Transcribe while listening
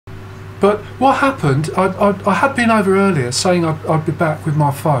But what happened, I had been over earlier saying I'd be back with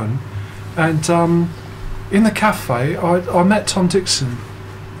my phone, and in the cafe I met Tom Dixon,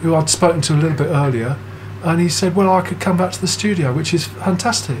 who I'd spoken to a little bit earlier, and he said, well, I could come back to the studio, which is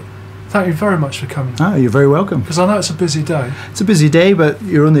fantastic. Thank you very much for coming. Oh, you're very welcome. Because I know it's a busy day. It's a busy day, but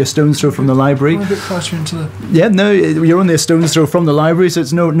you're only a stone's throw from the library. I'm a bit closer into the... Yeah, no, you're only a stone's throw from the library, so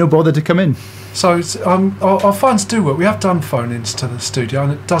it's no bother to come in. So our phones do work. We have done phone-ins to the studio,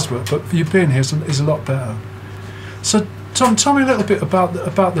 and it does work, but you being here is a lot better. So, Tom, tell me a little bit about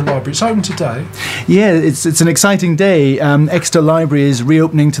the library. It's open today. Yeah, it's an exciting day. Exeter Library is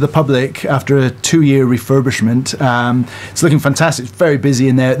reopening to the public after a 2-year refurbishment. It's looking fantastic. It's very busy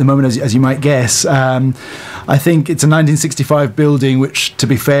in there at the moment, as you might guess. I think it's a 1965 building, which, to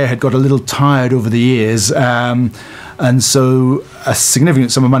be fair, had got a little tired over the years. And so a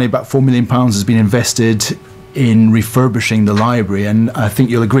significant sum of money, about £4 million, has been invested in refurbishing the library, and I think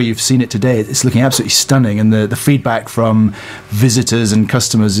you'll agree, you've seen it today, it's looking absolutely stunning, and the feedback from visitors and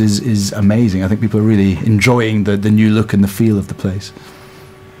customers is amazing. I think people are really enjoying the new look and the feel of the place.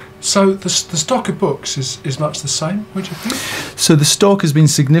 So the stock of books is much the same, would you think? So the stock has been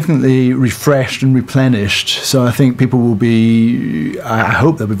significantly refreshed and replenished, so I think people will be, I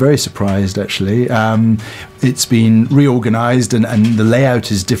hope they'll be very surprised actually. It's been reorganised, and the layout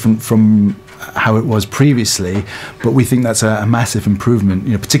is different from how it was previously, but we think that's a massive improvement,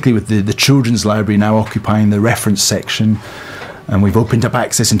 particularly with the children's library now occupying the reference section. And we've opened up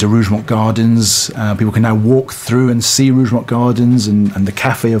access into Rougemont Gardens. People can now walk through and see Rougemont Gardens, and the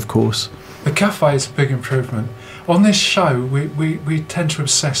cafe, of course. The cafe is a big improvement. On this show, we tend to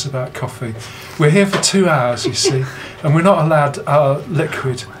obsess about coffee. We're here for 2 hours, you see, and we're not allowed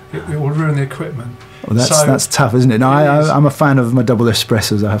liquid. It will ruin the equipment. Well, that's tough, isn't it? No, I'm a fan of my double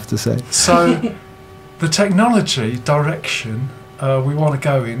espressos, I have to say. So the technology direction we want to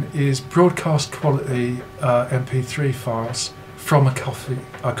go in is broadcast quality MP3 files from a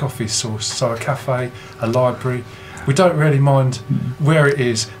coffee source, so a cafe, a library. We don't really mind where it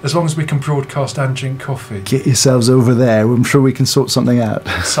is, as long as we can broadcast and drink coffee. Get yourselves over there. I'm sure we can sort something out.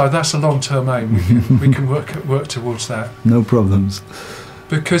 So that's a long-term aim. We can work towards that. No problems.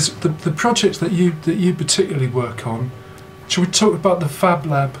 Because the projects that you particularly work on, should we talk about the FAB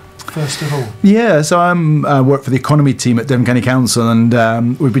LAB first of all? Yeah, so I work for the economy team at Devon County Council,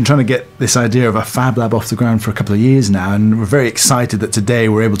 and we've been trying to get this idea of a FAB LAB off the ground for a couple of years now, and we're very excited that today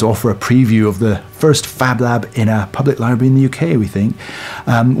we're able to offer a preview of the first FAB LAB in a public library in the UK, we think.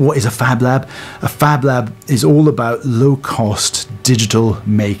 What is a FAB LAB? A FAB LAB is all about low-cost digital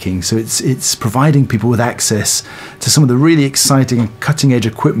making, so it's providing people with access to some of the really exciting and cutting-edge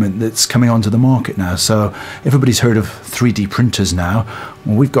equipment that's coming onto the market now. So everybody's heard of 3D printers now.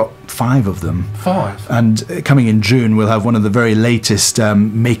 Well, we've got 5 of them. 5? And coming in June, we'll have one of the very latest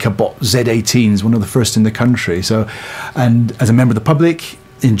MakerBot Z18s, one of the first in the country. So, and as a member of the public,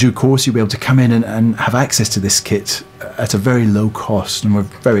 in due course, you'll be able to come in and have access to this kit at a very low cost, and we're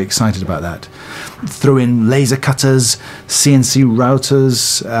very excited about that. Throw in laser cutters, CNC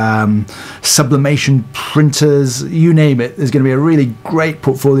routers, sublimation printers, you name it. There's going to be a really great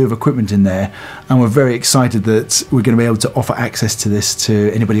portfolio of equipment in there, and we're very excited that we're going to be able to offer access to this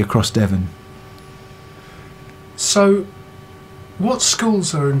to anybody across Devon. So, what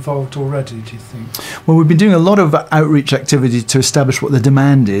schools are involved already, do you think? Well, we've been doing a lot of outreach activity to establish what the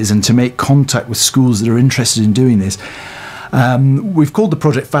demand is and to make contact with schools that are interested in doing this. We've called the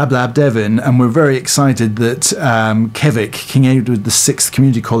project FAB LAB Devon, and we're very excited that Kevic, King Edward VI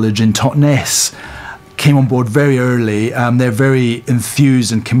Community College in Totnes, came on board very early. They're very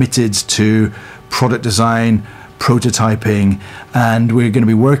enthused and committed to product design, prototyping, and we're going to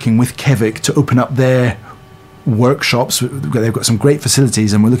be working with Kevic to open up their workshops. They've got some great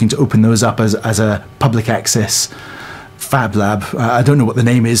facilities, and we're looking to open those up as a public access FAB LAB. I don't know what the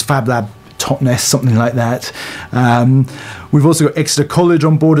name is, FAB LAB Totnes, something like that. We've also got Exeter College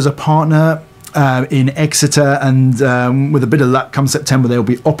on board as a partner in Exeter, and with a bit of luck, come September they'll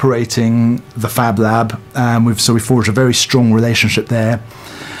be operating the FAB LAB. So we forged a very strong relationship there.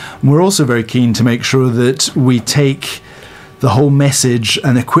 We're also very keen to make sure that we take the whole message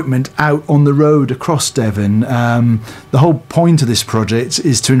and equipment out on the road across Devon. The whole point of this project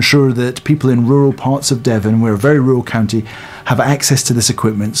is to ensure that people in rural parts of Devon, we're a very rural county, have access to this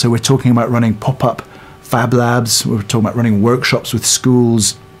equipment. So we're talking about running pop-up FAB labs, we're talking about running workshops with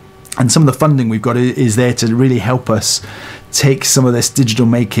schools, and some of the funding we've got is there to really help us take some of this digital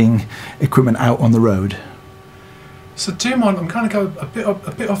making equipment out on the road. So do you mind, I'm going to go a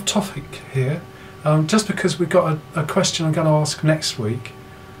bit off topic here. Just because we've got a question I'm going to ask next week,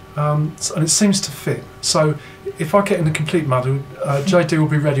 and it seems to fit. So if I get in a complete muddle, JD will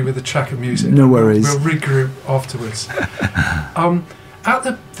be ready with a track of music. No worries. We'll regroup afterwards. At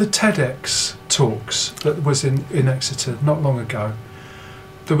the TEDx talks that was in Exeter not long ago,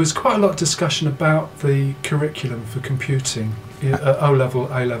 there was quite a lot of discussion about the curriculum for computing at O-level,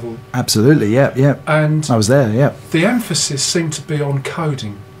 A-level. Absolutely, yeah. And I was there, yeah. The emphasis seemed to be on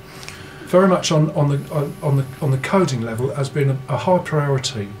coding, very much on the coding level as being a high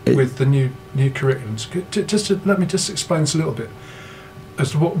priority with the new curriculums. Let me just explain this a little bit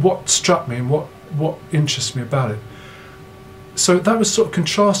as to what struck me and what interests me about it. So that was sort of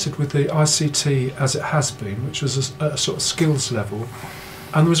contrasted with the ICT as it has been, which was a sort of skills level,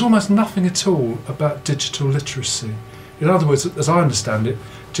 and there was almost nothing at all about digital literacy. In other words, as I understand it,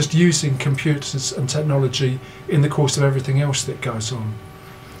 just using computers and technology in the course of everything else that goes on.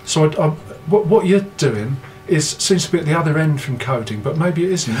 So what you're doing seems to be at the other end from coding, but maybe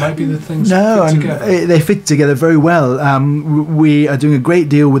it isn't. Maybe the things fit together. They fit together very well. We are doing a great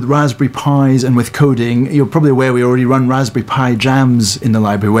deal with Raspberry Pis and with coding. You're probably aware we already run Raspberry Pi jams in the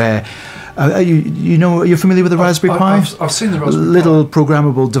library where you're familiar with the Raspberry Pi? I've seen the Raspberry Pi. Little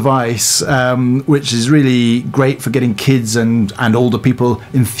programmable device, which is really great for getting kids and older people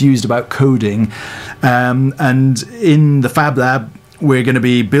enthused about coding. And in the FAB Lab, we're going to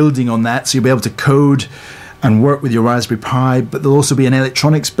be building on that, so you'll be able to code and work with your Raspberry Pi, but there'll also be an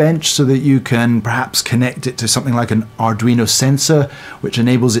electronics bench so that you can perhaps connect it to something like an Arduino sensor, which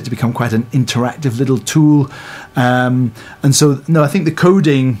enables it to become quite an interactive little tool. And so, no, I think the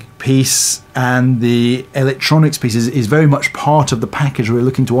coding piece and the electronics piece is very much part of the package we're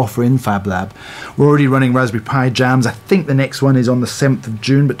looking to offer in FAB Lab. We're already running Raspberry Pi jams. I think the next one is on the 7th of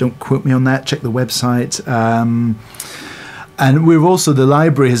June, but don't quote me on that. Check the website. And we've also, the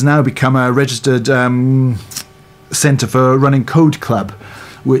library has now become a registered centre for running Code Club,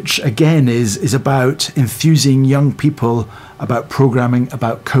 which again is about enthusing young people about programming,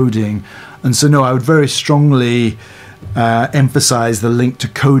 about coding. And so, no, I would very strongly emphasise the link to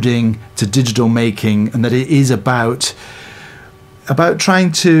coding, to digital making, and that it is about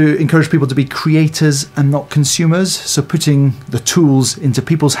trying to encourage people to be creators and not consumers. So putting the tools into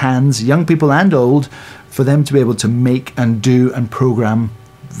people's hands, young people and old, for them to be able to make and do and program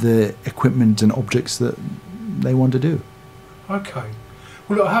the equipment and objects that they want to do. Okay.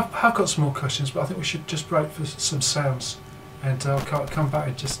 Well, look, I have got some more questions, but I think we should just break for some sounds, and I'll come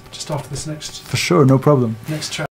back just after this next. For sure, no problem. Next track.